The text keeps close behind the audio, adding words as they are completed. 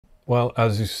Well,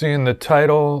 as you see in the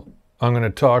title, I'm going to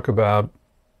talk about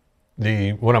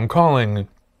what I'm calling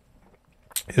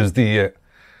is the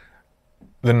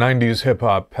 90s hip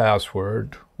hop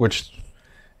password, which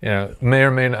may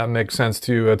or may not make sense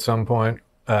to you at some point.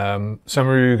 Some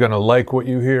of you are going to like what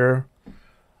you hear.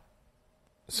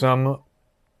 Some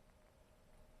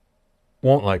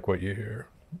won't like what you hear.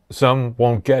 Some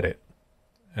won't get it.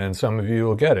 And some of you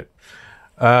will get it.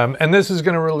 And this is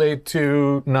going to relate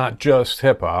to not just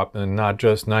hip-hop and not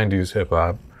just 90s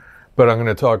hip-hop, but I'm going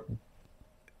to talk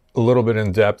a little bit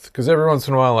in depth, because every once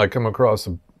in a while I come across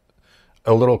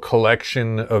a little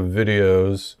collection of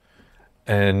videos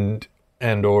and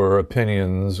or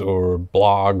opinions or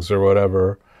blogs or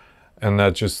whatever, and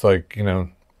that just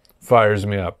fires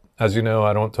me up. As you know,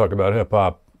 I don't talk about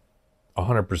hip-hop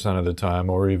 100% of the time,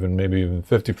 or maybe even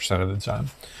 50% of the time.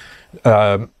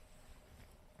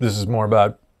 This is more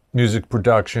about music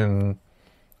production,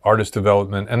 artist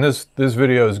development, and this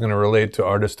video is going to relate to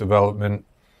artist development,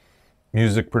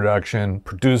 music production,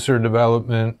 producer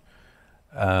development,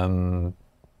 all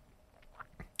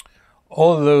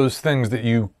of those things that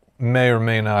you may or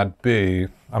may not be.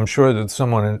 I'm sure that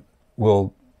someone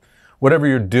will, whatever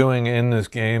you're doing in this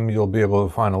game, you'll be able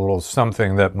to find a little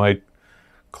something that might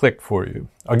click for you.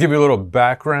 I'll give you a little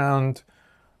background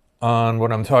on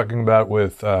what I'm talking about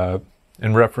with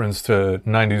in reference to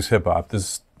 90s hip-hop. This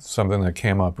is something that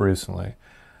came up recently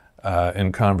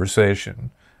in conversation.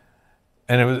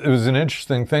 And it was an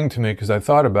interesting thing to me, because I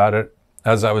thought about it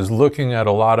as I was looking at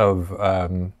a lot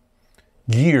of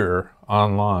gear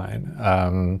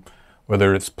online,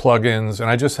 whether it's plugins. And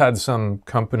I just had some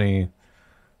company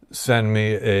send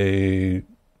me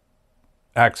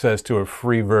access to a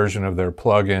free version of their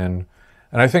plugin.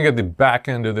 And I think at the back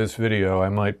end of this video, I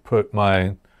might put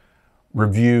my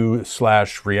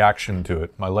review/reaction to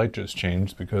it. My light just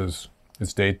changed because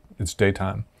it's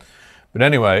daytime. But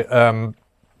anyway,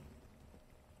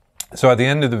 so at the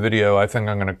end of the video, I think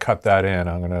I'm going to cut that in.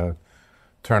 I'm going to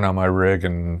turn on my rig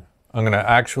and I'm going to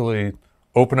actually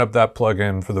open up that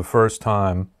plugin for the first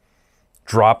time,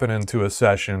 drop it into a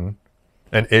session,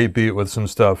 and A/B it with some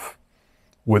stuff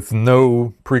with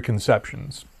no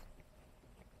preconceptions.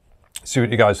 See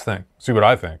what you guys think. See what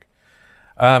I think.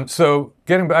 So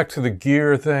getting back to the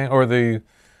gear thing, or the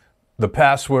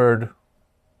password.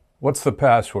 What's the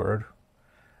password?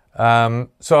 So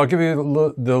I'll give you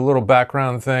the little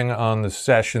background thing on the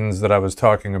sessions that I was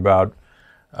talking about.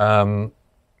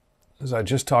 As I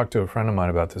just talked to a friend of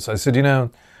mine about this. I said, in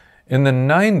the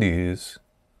 90s,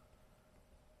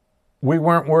 we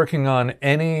weren't working on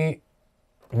any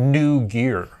new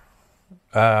gear.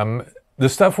 The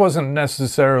stuff wasn't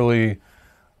necessarily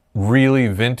really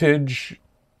vintage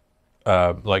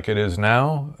like it is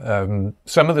now.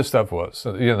 Some of the stuff was.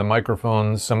 So, the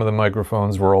microphones, some of the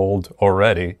microphones were old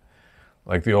already,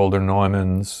 like the older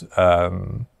Neumanns,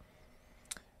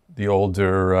 the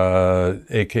older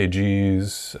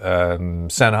AKGs,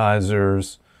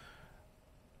 Sennheisers.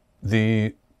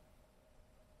 The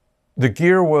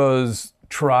gear was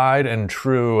tried and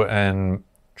true and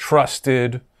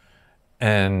trusted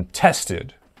and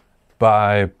tested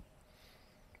by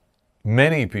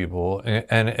many people,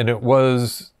 and it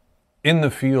was in the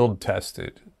field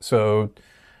tested. So,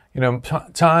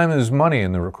 time is money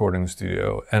in the recording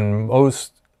studio, and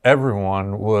most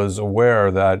everyone was aware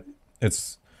that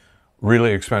it's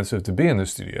really expensive to be in the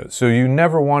studio. So you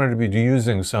never wanted to be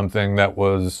using something that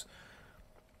was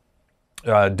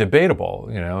debatable.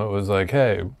 It was like,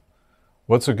 hey,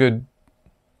 what's a good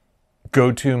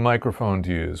go-to microphone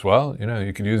to use? Well,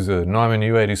 you could use a Neumann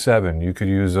U87. You could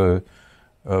use a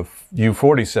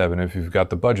U47 if you've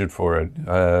got the budget for it.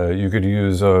 You could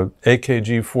use a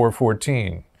AKG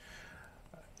 414.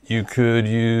 You could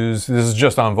use, this is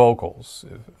just on vocals.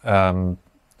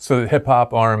 So hip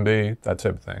hop, R&B, that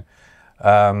type of thing.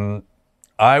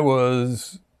 I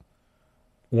was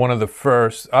one of the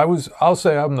first, I'll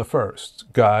say I'm the first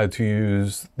guy to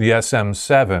use the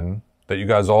SM7 that you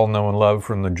guys all know and love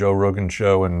from the Joe Rogan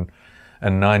show and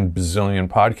 9 bazillion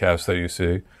podcasts that you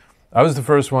see. I was the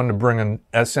first one to bring an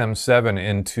SM7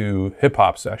 into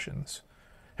hip-hop sessions.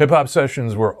 Hip-hop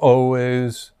sessions were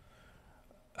always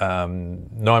Neumann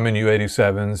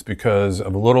U87s because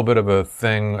of a little bit of a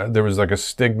thing. There was like a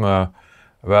stigma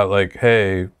about like,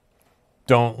 hey,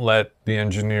 don't let the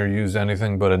engineer use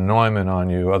anything but a Neumann on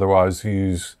you, otherwise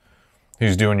he's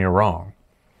doing you wrong.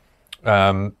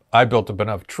 I built up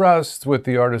enough trust with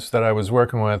the artist that I was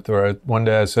working with, where one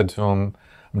day I said to him,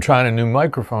 I'm trying a new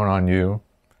microphone on you.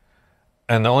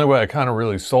 And the only way I kind of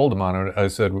really sold him on it, I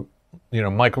said,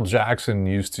 Michael Jackson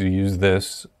used to use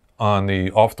this on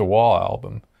the Off the Wall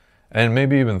album, and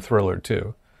maybe even Thriller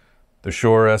too. The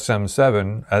Shure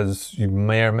SM7, as you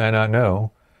may or may not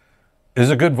know, is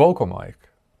a good vocal mic.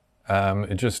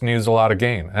 It just needs a lot of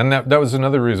gain. And that was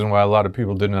another reason why a lot of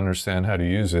people didn't understand how to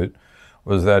use it,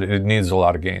 was that it needs a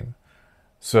lot of gain.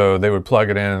 So they would plug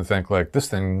it in and think like, this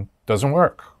thing doesn't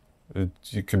work.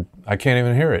 I can't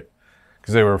even hear it.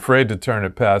 Because they were afraid to turn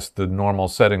it past the normal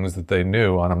settings that they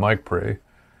knew on a mic pre.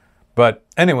 But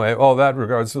anyway, all that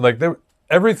regards to like,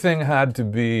 everything had to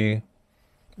be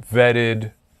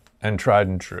vetted and tried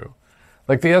and true.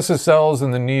 Like the SSLs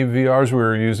and the Neve VRs we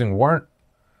were using weren't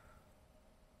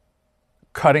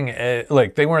cutting edge,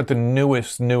 like they weren't the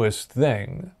newest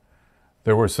thing.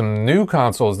 There were some new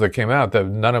consoles that came out that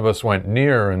none of us went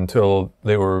near until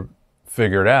they were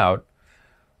figured out.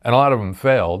 And a lot of them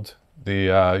failed. The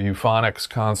Euphonics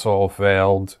console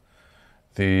failed.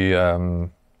 There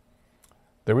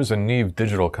was a Neve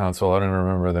digital console I don't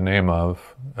remember the name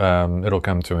of. It'll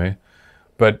come to me.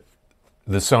 But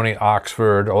the Sony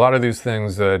Oxford, a lot of these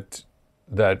things that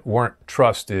weren't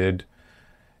trusted,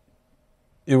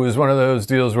 it was one of those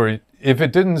deals where if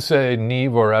it didn't say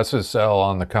Neve or SSL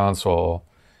on the console,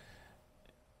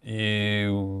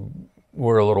 you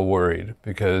were a little worried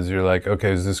because you're like,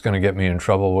 okay, is this going to get me in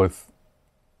trouble with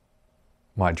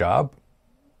my job,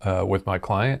 with my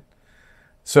client?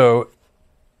 So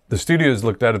the studios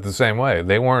looked at it the same way.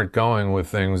 They weren't going with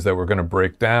things that were going to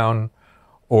break down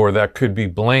or that could be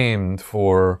blamed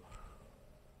for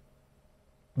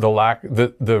the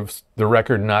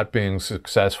record not being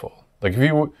successful. Like if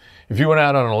you went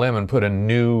out on a limb and put a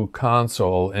new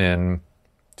console in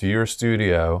to your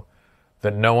studio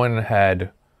that no one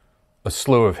had a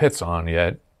slew of hits on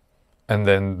yet, and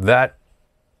then that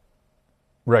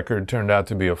record turned out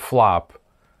to be a flop,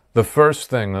 the first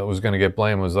thing that was going to get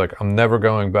blamed was like, I'm never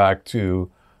going back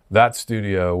to that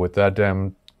studio with that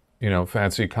damn,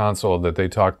 fancy console that they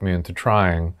talked me into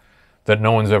trying that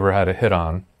no one's ever had a hit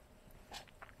on.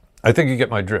 I think you get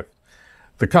my drift.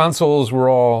 The consoles were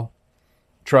all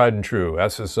tried and true.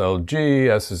 SSL-G,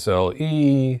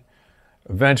 SSL-E.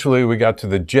 Eventually we got to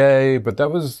the J, but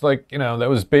that was like, that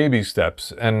was baby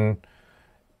steps. And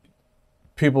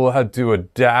people had to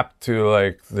adapt to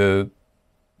like the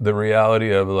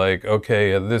reality of like,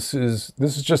 okay, this is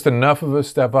just enough of a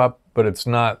step up, but it's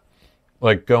not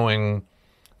like going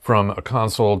from a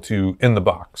console to in the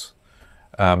box.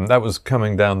 That was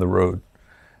coming down the road.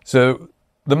 So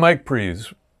the mic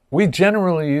pre's, we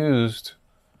generally used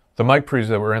the mic pre's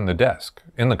that were in the desk,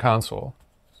 in the console.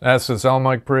 SSL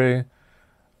mic pre,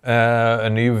 a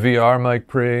Neve VR mic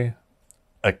pre.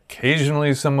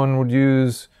 Occasionally someone would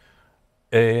use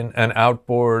an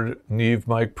outboard Neve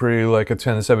mic pre like a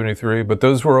 1073, but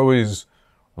those were always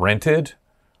rented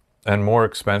and more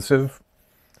expensive.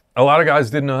 A lot of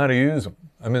guys didn't know how to use them.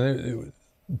 I mean,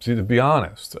 to be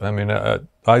honest, I mean,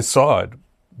 I saw it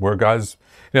where guys,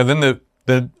 then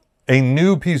a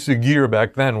new piece of gear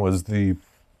back then was the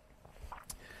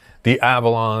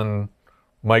Avalon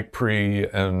mic pre,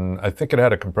 and I think it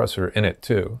had a compressor in it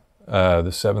too,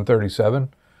 the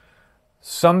 737.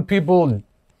 Some people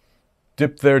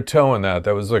dipped their toe in that.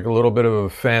 That was like a little bit of a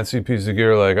fancy piece of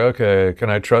gear, like, okay,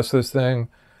 can I trust this thing?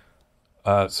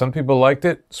 Some people liked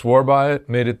it, swore by it,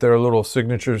 made it their little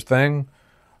signatures thing.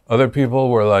 Other people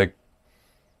were like,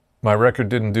 my record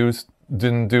didn't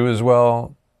do as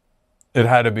well. It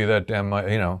had to be that damn,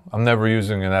 I'm never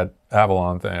using that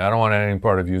Avalon thing. I don't want any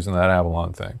part of using that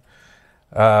Avalon thing.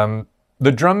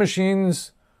 The drum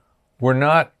machines were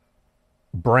not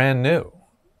brand new.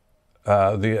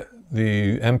 The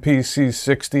MPC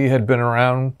 60 had been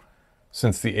around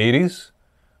since the 80s.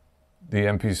 The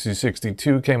MPC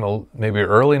 62 came maybe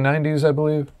early 90s, I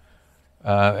believe.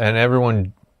 And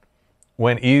everyone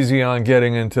went easy on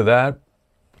getting into that.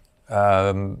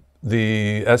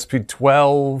 The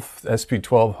SP12,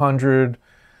 SP1200,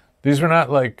 these were not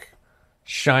like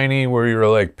shiny where you were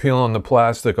like peeling the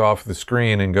plastic off the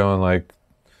screen and going like,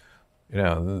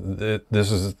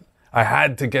 this is, I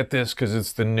had to get this because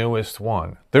it's the newest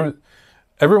one.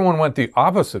 Everyone went the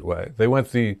opposite way. They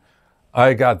went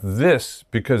I got this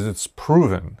because it's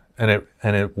proven and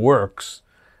it works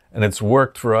and it's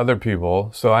worked for other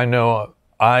people. So I know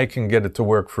I can get it to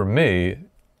work for me.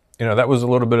 That was a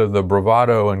little bit of the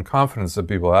bravado and confidence that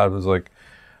people had. It was like,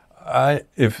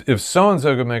 if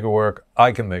so-and-so can make it work,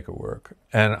 I can make it work.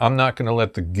 And I'm not going to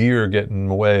let the gear get in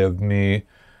the way of me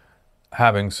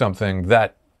having something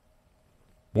that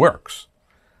works.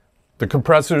 The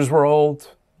compressors were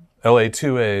old.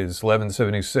 LA2As,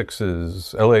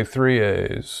 1176s,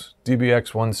 LA3As,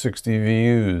 DBX 160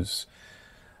 VUs.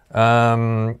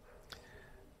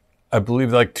 I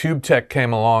believe like Tube Tech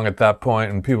came along at that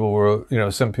point and people were,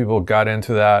 some people got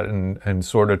into that and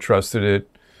sort of trusted it.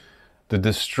 The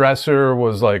distressor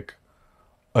was like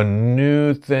a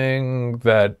new thing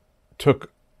that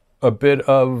took a bit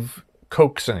of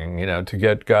coaxing, you know, to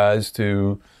get guys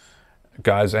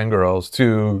and girls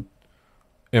to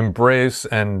embrace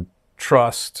and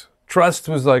trust. Trust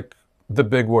was like the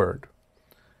big word.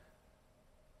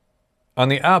 On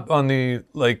the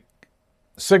like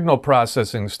signal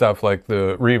processing stuff, like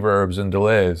the reverbs and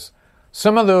delays,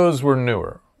 some of those were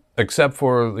newer, except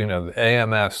for, you know, the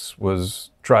AMS was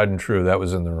tried and true. That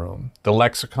was in the room. The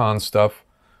Lexicon stuff,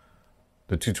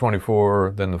 the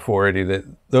 224, then the 480,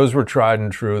 those were tried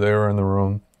and true. They were in the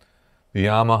room. The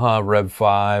Yamaha Rev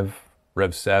 5,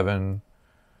 Rev 7.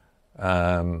 We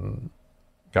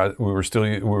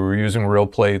were using real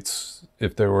plates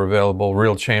if they were available,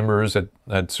 real chambers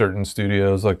at certain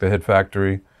studios like the Hit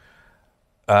Factory.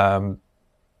 Then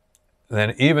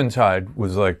Eventide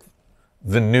was like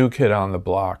the new kid on the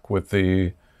block with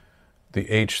the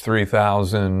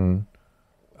H3000.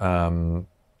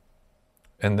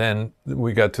 And then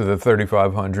we got to the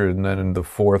 3500 and then the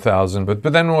 4000. But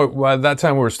then by that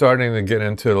time we were starting to get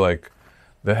into like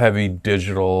the heavy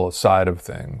digital side of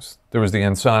things. There was the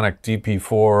Ensoniq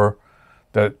DP4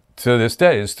 that to this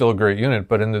day is still a great unit,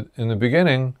 but in the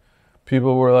beginning,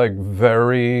 people were like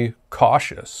very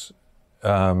cautious.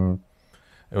 It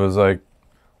was like,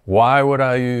 why would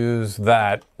I use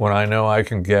that when I know I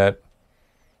can get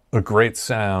a great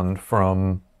sound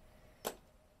from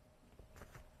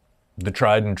the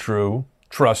tried and true,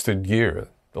 trusted gear,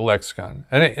 the Lexicon?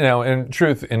 And you know, in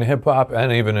truth, in hip hop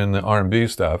and even in the R&B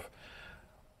stuff,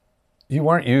 you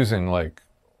weren't using like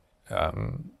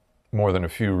more than a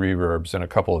few reverbs and a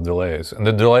couple of delays, and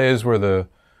the delays were the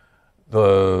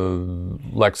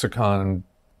Lexicon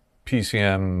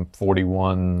PCM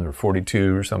 41 or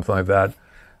 42 or something like that.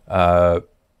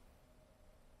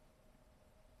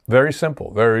 Very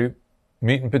simple, very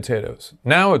meat and potatoes.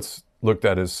 Now it's looked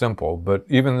at as simple, but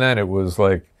even then it was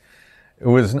like,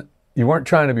 you weren't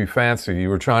trying to be fancy. You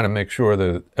were trying to make sure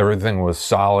that everything was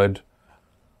solid,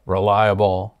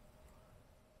 reliable,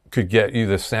 could get you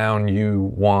the sound you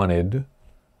wanted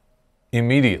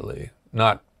immediately,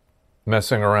 not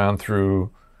messing around through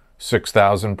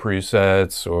 6,000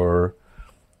 presets or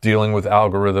dealing with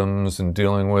algorithms and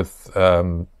dealing with,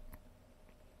 you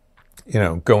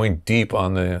know, going deep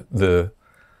on the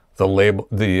label,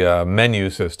 the menu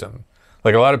system.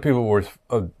 Like a lot of people were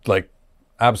like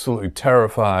absolutely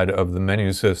terrified of the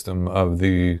menu system of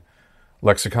the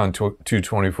Lexicon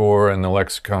 224 and the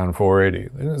Lexicon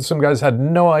 480. Some guys had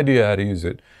no idea how to use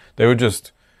it. They would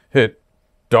just hit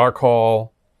dark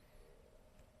hall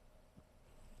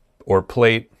or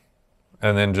plate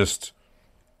and then just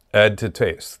add to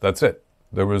taste. That's it.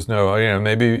 There was no, you know,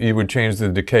 maybe you would change the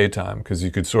decay time because you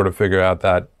could sort of figure out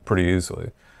that pretty easily.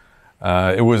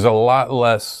 It was a lot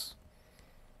less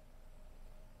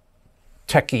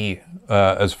techie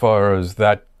as far as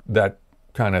that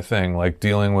kind of thing, like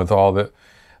dealing with all the,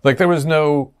 like there was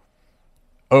no,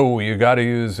 oh, you got to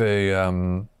use a,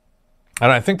 and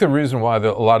I think the reason why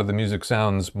a lot of the music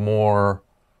sounds more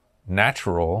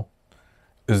natural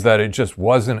is that it just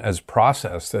wasn't as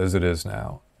processed as it is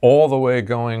now. All the way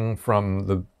going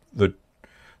from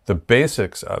the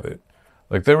basics of it.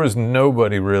 Like there was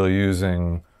nobody really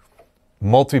using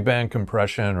multi-band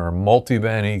compression or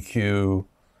multi-band EQ,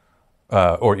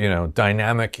 or, you know,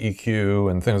 dynamic EQ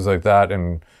and things like that,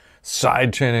 and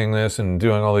side chaining this and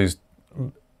doing all these,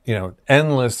 you know,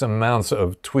 endless amounts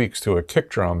of tweaks to a kick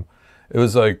drum. It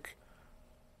was like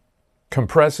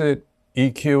compress it,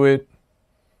 EQ it,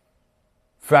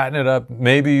 fatten it up,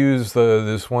 maybe use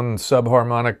this one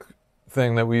subharmonic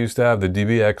thing that we used to have, the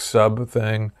DBX sub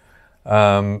thing,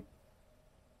 and,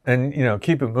 you know,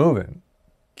 keep it moving.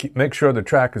 Make sure the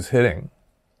track is hitting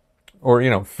or, you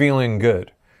know, feeling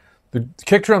good. The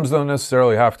kick drums don't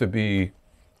necessarily have to be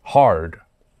hard.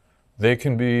 They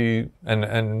can be,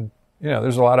 and you know,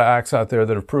 there's a lot of acts out there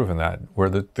that have proven that, where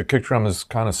the kick drum is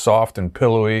kind of soft and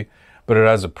pillowy, but it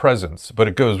has a presence, but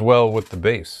it goes well with the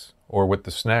bass or with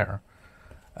the snare.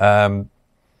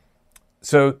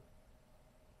 So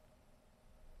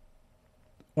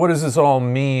what does this all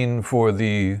mean for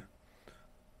the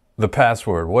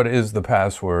password? What is the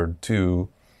password to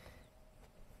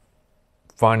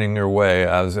finding your way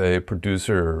as a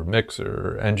producer,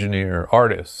 mixer, engineer,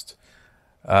 artist?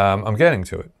 I'm getting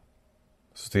to it.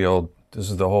 This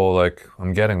is the whole, like,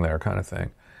 I'm getting there kind of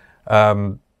thing.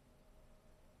 You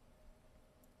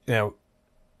know,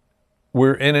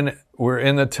 we're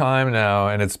in the time now,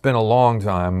 and it's been a long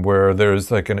time, where there's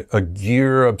like a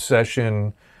gear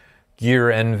obsession,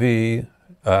 gear envy.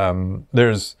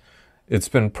 It's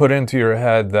been put into your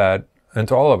head that,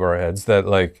 into all of our heads, that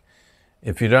like,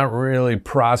 if you're not really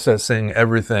processing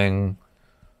everything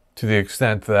to the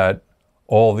extent that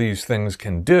all these things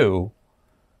can do,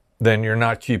 then you're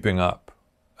not keeping up.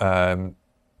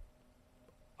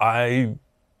 I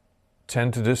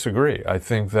tend to disagree. I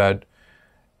think that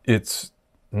it's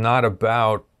not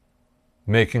about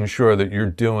making sure that you're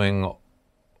doing,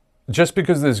 just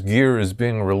because this gear is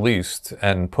being released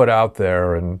and put out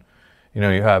there, and you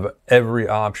have every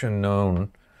option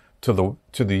known to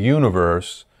the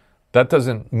universe, that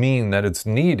doesn't mean that it's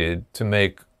needed to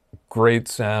make great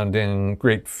sounding,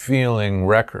 great feeling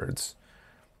records.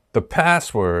 The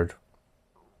password,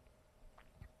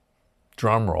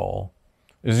 drum roll,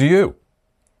 is you.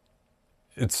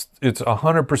 It's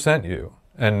 100% you.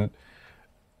 And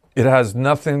it has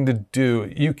nothing to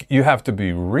do, you have to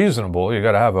be reasonable. You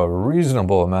got to have a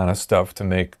reasonable amount of stuff to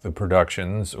make the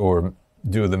productions or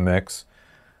do the mix.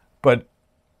 But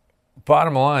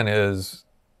bottom line is,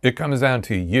 it comes down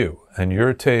to you and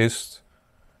your taste,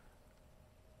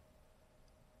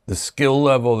 the skill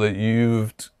level that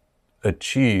you've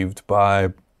achieved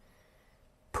by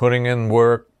putting in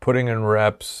work, putting in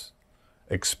reps,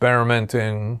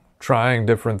 experimenting, trying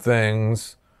different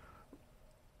things,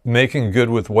 making good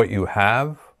with what you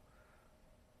have.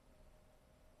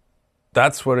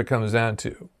 That's what it comes down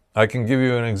to. I can give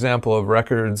you an example of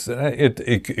records.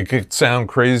 It could sound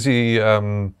crazy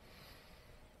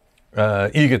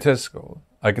egotistical.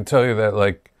 I can tell you that,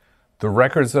 like, the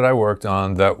records that I worked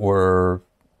on that were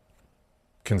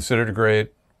considered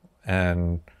great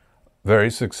and very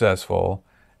successful,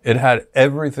 it had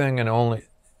everything and only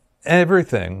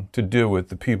everything to do with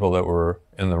the people that were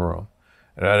in the room.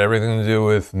 It had everything to do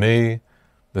with me,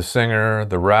 the singer,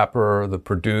 the rapper, the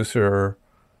producer,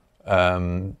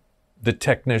 the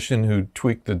technician who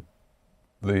tweaked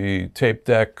the tape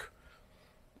deck,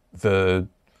 the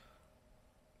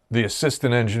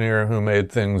assistant engineer who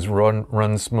made things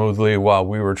run smoothly while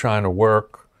we were trying to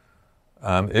work.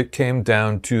 It came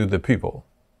down to the people.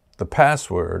 The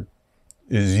password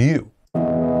is you.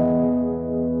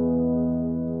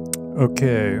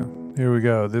 Okay, here we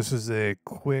go. This is a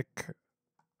quick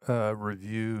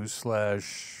review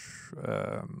slash,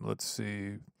 let's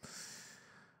see.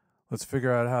 Let's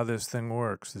figure out how this thing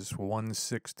works. This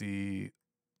 160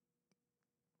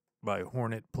 by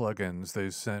Hornet Plugins. They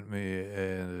sent me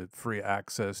a free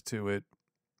access to it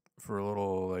for a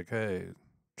little, like, hey,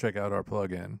 check out our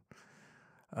plugin.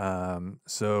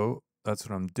 So that's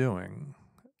what I'm doing.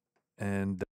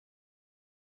 And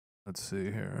let's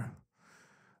see here.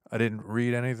 I didn't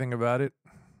read anything about it,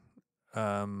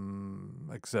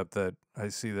 except that I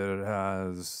see that it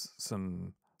has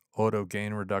some auto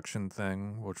gain reduction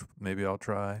thing, which maybe I'll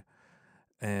try,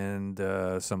 and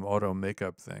some auto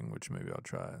makeup thing, which maybe I'll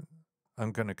try.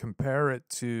 I'm going to compare it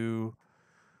to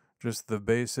just the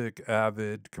basic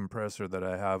Avid compressor that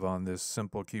I have on this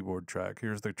simple keyboard track.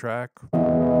 Here's the track.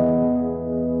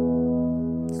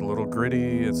 It's a little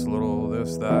gritty, it's a little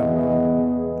this, that.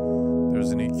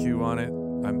 There's an EQ on it.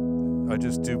 I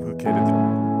just duplicated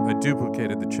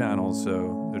the channel,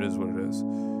 so it is what it is.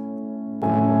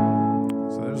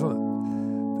 So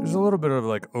there's a little bit of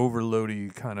like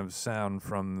overloady kind of sound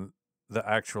from the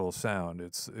actual sound.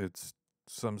 It's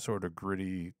some sort of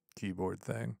gritty keyboard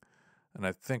thing, and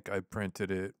I think I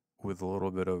printed it with a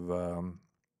little bit of.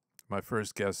 My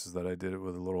first guess is that I did it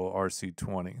with a little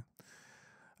RC20.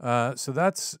 So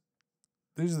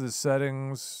these are the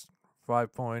settings: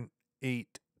 5.8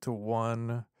 to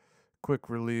 1.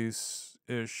 Quick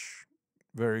release-ish,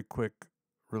 very quick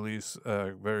release,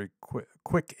 very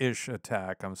quick-ish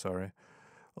attack, I'm sorry.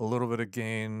 A little bit of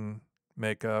gain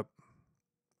makeup,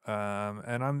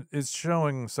 and it's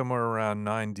showing somewhere around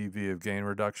 9 dB of gain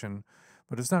reduction,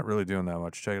 but it's not really doing that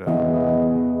much. Check it out.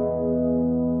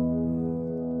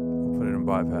 We'll put it in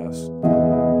bypass.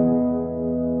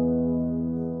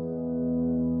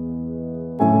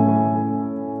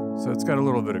 So it's got a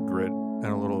little bit of grit and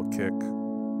a little kick.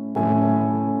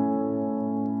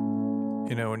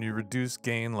 When you reduce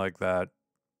gain like that,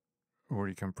 or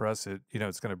you compress it,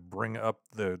 it's going to bring up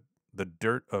the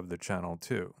dirt of the channel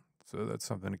too. So that's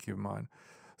something to keep in mind.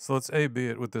 So let's A/B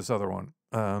it with this other one,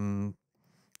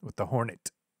 with the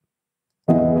Hornet.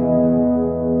 I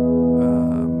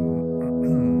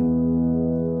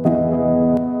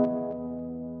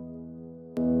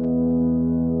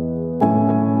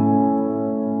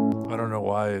don't know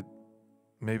why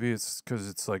maybe it's because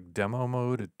it's like demo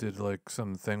mode. It did like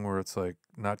some thing where it's like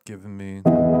not giving me.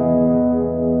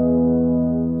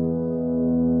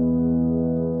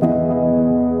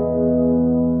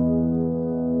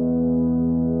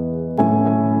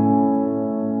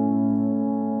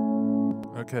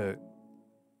 Okay.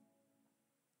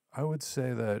 I would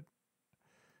say that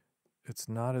it's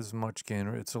not as much gain.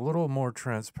 It's a little more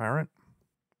transparent,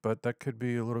 but that could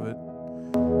be a little bit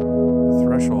the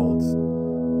thresholds.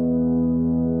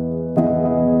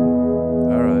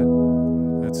 All right,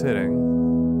 it's hitting.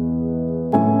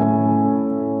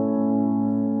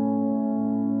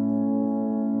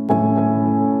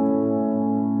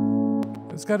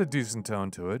 It's got a decent tone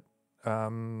to it.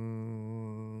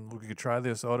 We could try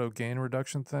this auto gain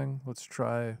reduction thing. Let's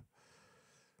try.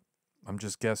 I'm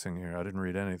just guessing here. I didn't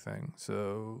read anything.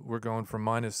 So we're going from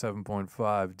minus 7.5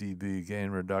 dB gain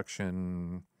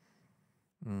reduction.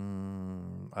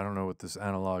 I don't know what this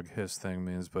analog hiss thing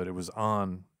means, but it was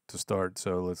on to start,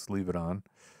 so let's leave it on.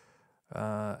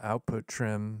 Output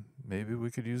trim. Maybe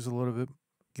we could use a little bit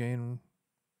gain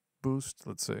boost.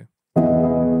 Let's see.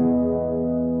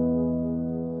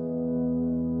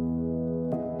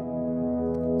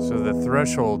 So the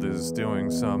threshold is doing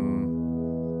some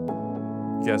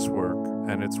guesswork,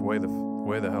 and it's way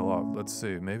the hell off. Let's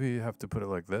see. Maybe you have to put it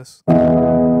like this.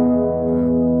 No,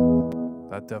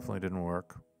 that definitely didn't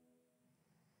work.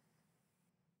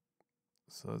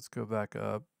 So let's go back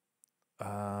up.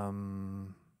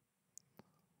 Auto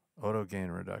gain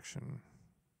reduction.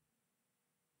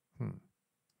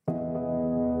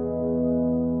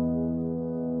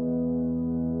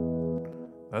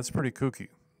 That's pretty kooky.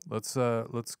 Let's go.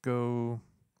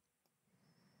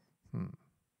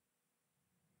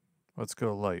 Let's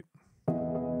go light.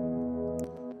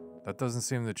 That doesn't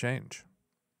seem to change.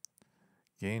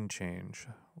 Gain change.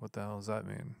 What the hell does that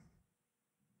mean?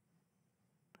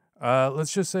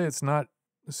 Let's just say it's not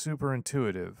super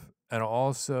intuitive, and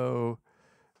also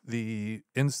the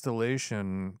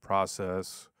installation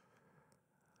process.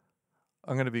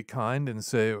 I'm going to be kind and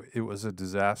say it was a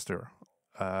disaster.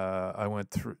 I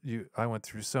went through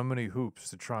so many hoops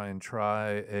to try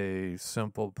a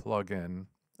simple plugin,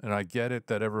 and I get it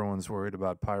that everyone's worried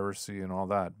about piracy and all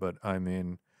that, but I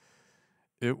mean,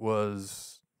 it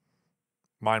was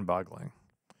mind-boggling.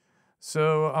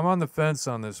 So I'm on the fence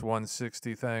on this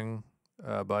 160 thing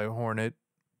by Hornet.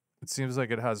 It seems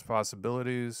like it has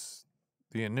possibilities.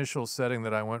 The initial setting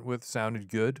that I went with sounded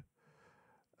good.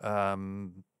 That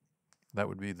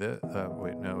would be this.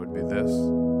 Wait, no, it would be this.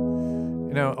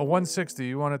 You know, a 160,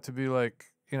 you want it to be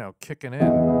like, you know, kicking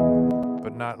in,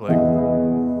 but not like, you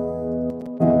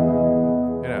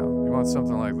know, you want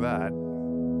something like that.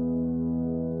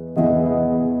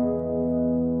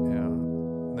 You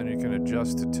know, then you can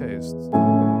adjust to taste. We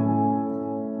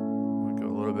go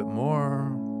a little bit more,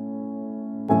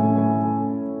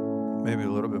 maybe a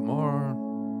little bit more.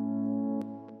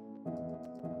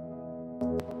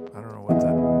 I don't know what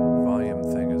that volume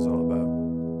thing is all about.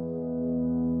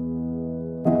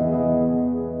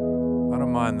 I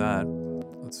don't mind that.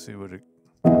 Let's see what it.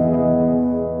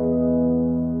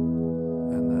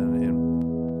 And then in.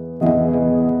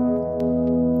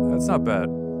 That's not bad.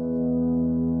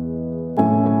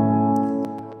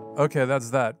 Okay, that's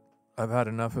that. I've had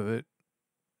enough of it.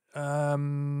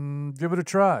 Give it a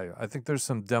try. I think there's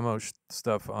some demo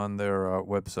stuff on their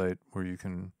website where you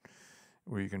can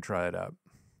try it out.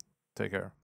 Take care.